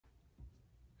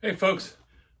Hey folks,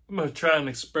 I'm going to try an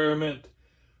experiment.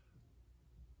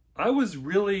 I was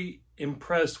really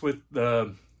impressed with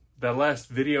that last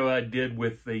video I did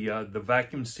with the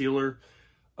vacuum sealer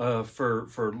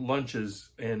for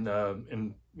lunches and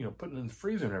putting in the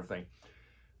freezer and everything.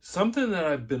 Something that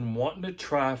I've been wanting to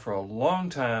try for a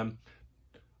long time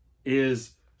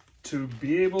is to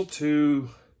be able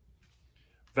to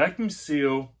vacuum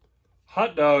seal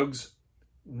hot dogs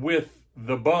with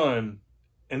the bun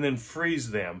and then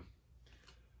freeze them.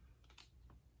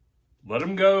 Let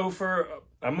them go for,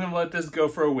 I'm going to let this go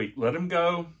for a week. Let them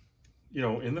go,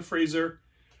 in the freezer,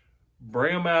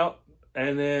 bring them out,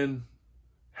 and then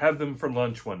have them for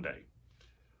lunch one day.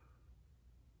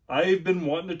 I've been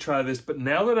wanting to try this, but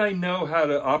now that I know how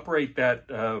to operate that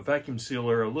vacuum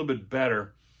sealer a little bit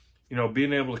better,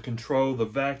 being able to control the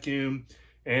vacuum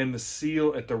and the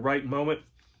seal at the right moment,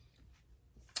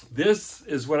 this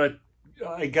is what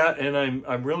I got, and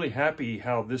I'm really happy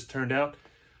how this turned out.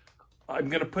 I'm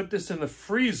going to put this in the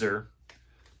freezer,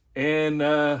 and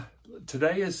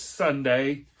today is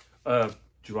Sunday,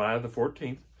 July the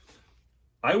 14th.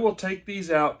 I will take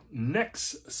these out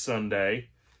next Sunday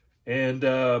and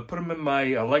put them in my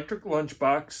electric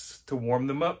lunchbox to warm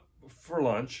them up for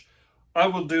lunch. I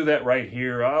will do that right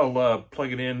here. I'll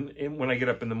plug it in when I get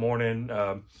up in the morning,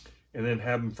 and then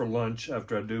have them for lunch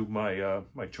after I do my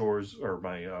my chores or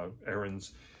my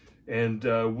errands, and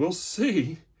we'll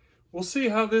see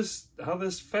how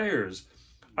this fares.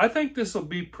 I think this will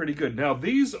be pretty good. Now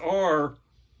these are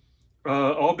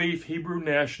all beef Hebrew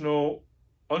National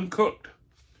uncooked,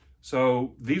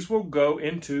 so these will go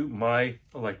into my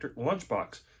electric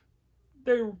lunchbox.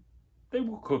 They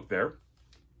will cook there.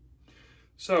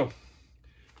 So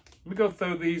let me go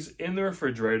throw these in the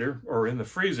refrigerator or in the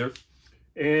freezer.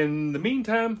 In the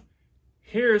meantime,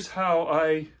 here's how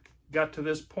I got to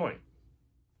this point.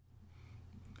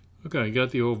 Okay, I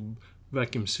got the old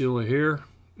vacuum sealer here,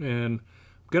 and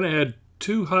I'm going to add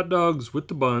 2 hot dogs with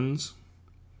the buns.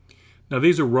 Now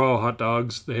these are raw hot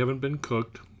dogs. They haven't been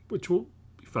cooked, which will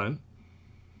be fine.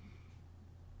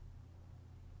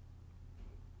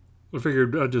 I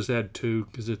figured I'd just add 2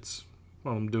 because it's,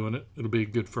 while I'm doing it, it'll be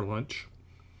good for lunch.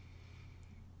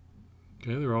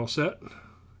 Okay, they're all set.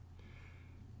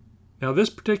 Now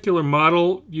this particular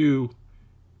model, you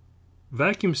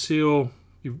vacuum seal,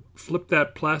 you flip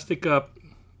that plastic up,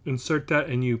 insert that,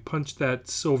 and you punch that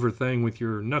silver thing with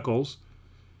your knuckles.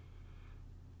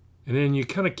 And then you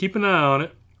kind of keep an eye on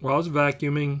it while it's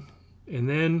vacuuming, and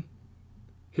then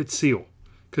hit seal,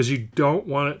 because you don't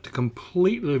want it to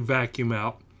completely vacuum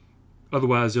out.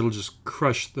 Otherwise it'll just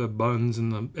crush the buns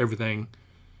and everything,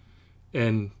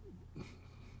 and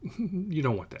you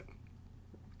don't want that.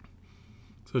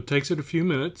 So it takes it a few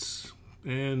minutes,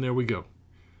 and there we go.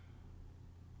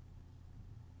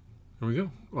 There we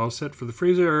go. All set for the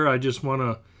freezer. I just want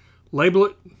to label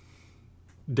it,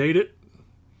 date it,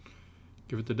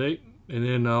 give it the date, and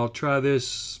then I'll try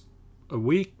this a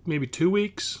week, maybe 2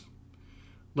 weeks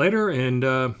later,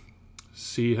 and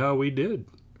see how we did.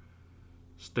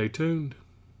 Stay tuned.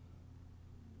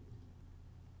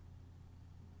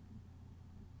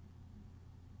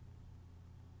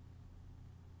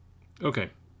 Okay.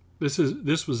 This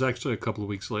was actually a couple of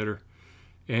weeks later,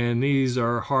 and these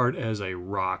are hard as a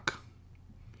rock.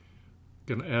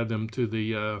 Gonna add them to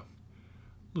the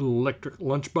little electric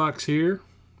lunchbox here.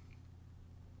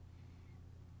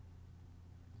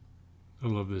 I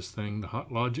love this thing, the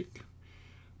Hot Logic.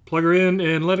 Plug her in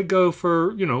and let it go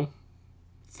for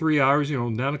 3 hours.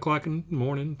 9 o'clock in the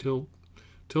morning till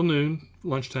noon,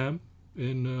 lunchtime,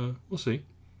 and we'll see.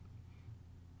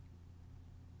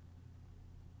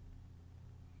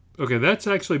 Okay, that's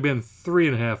actually been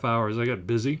 3.5 hours. I got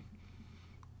busy.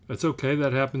 That's okay.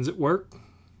 That happens at work.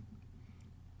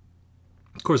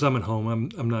 Of course, I'm at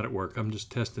home. I'm not at work. I'm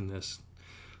just testing this.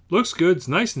 Looks good. It's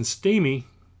nice and steamy.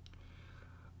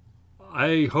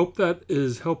 I hope that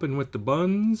is helping with the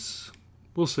buns.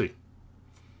 We'll see.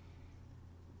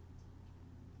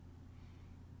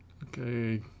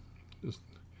 Okay, just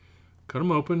cut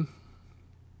them open.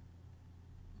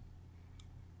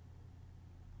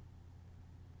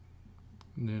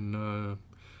 And then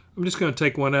I'm just going to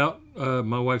take one out.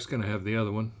 My wife's going to have the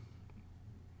other one.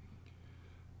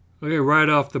 Okay, right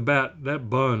off the bat, that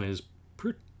bun is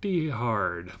pretty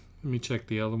hard. Let me check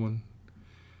the other one.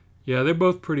 Yeah, they're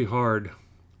both pretty hard.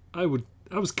 I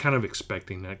was kind of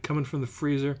expecting that coming from the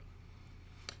freezer.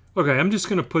 Okay, I'm just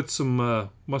going to put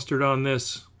some mustard on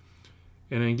this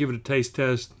and then give it a taste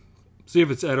test. See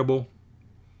if it's edible.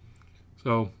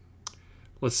 So,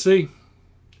 let's see.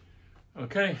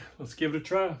 Okay, let's give it a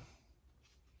try.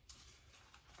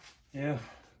 Yeah,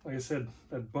 like I said,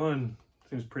 that bun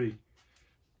seems pretty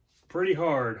pretty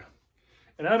hard.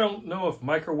 And I don't know if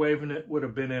microwaving it would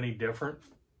have been any different.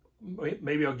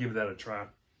 Maybe I'll give that a try.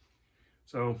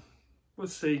 So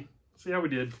let's see how we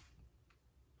did.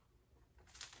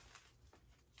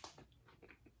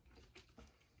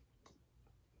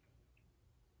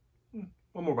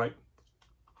 One more bite.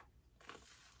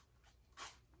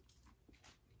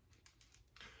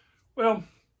 Well,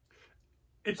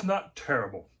 it's not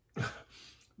terrible.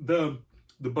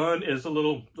 The bun is a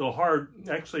little hard.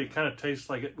 Actually, it kind of tastes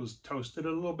like it was toasted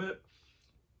a little bit.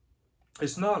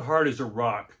 It's not hard as a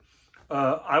rock.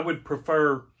 I would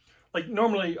prefer, like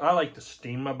normally I like to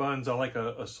steam my buns. I like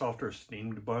a softer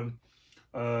steamed bun.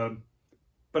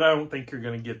 But I don't think you're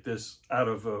going to get this out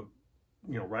of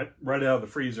right out of the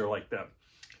freezer like that.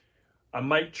 I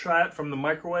might try it from the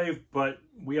microwave, but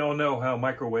we all know how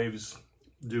microwaves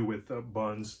do with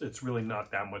buns. It's really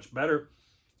not that much better.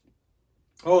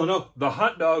 Oh no, the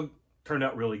hot dog turned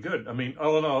out really good. I mean,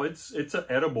 all in all, it's an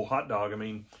edible hot dog. I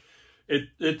mean,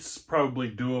 it's probably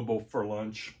doable for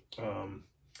lunch.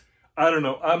 I don't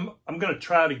know. I'm gonna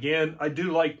try it again. I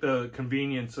do like the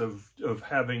convenience of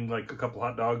having like a couple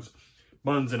hot dogs,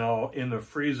 buns and all in the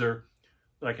freezer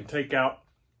that I can take out,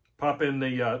 pop in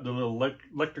the little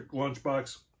electric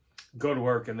lunchbox, go to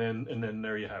work, and then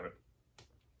there you have it.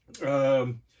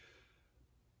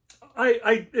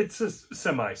 It's a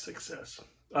semi-success.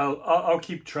 I'll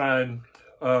keep trying.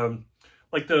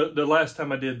 Like the last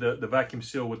time I did the vacuum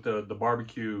seal with the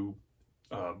barbecue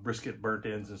brisket burnt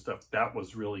ends and stuff, that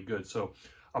was really good. So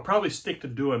I'll probably stick to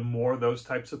doing more of those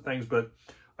types of things, but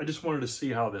I just wanted to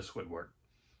see how this would work.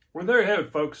 Well, there you have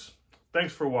it, folks.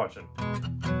 Thanks for watching.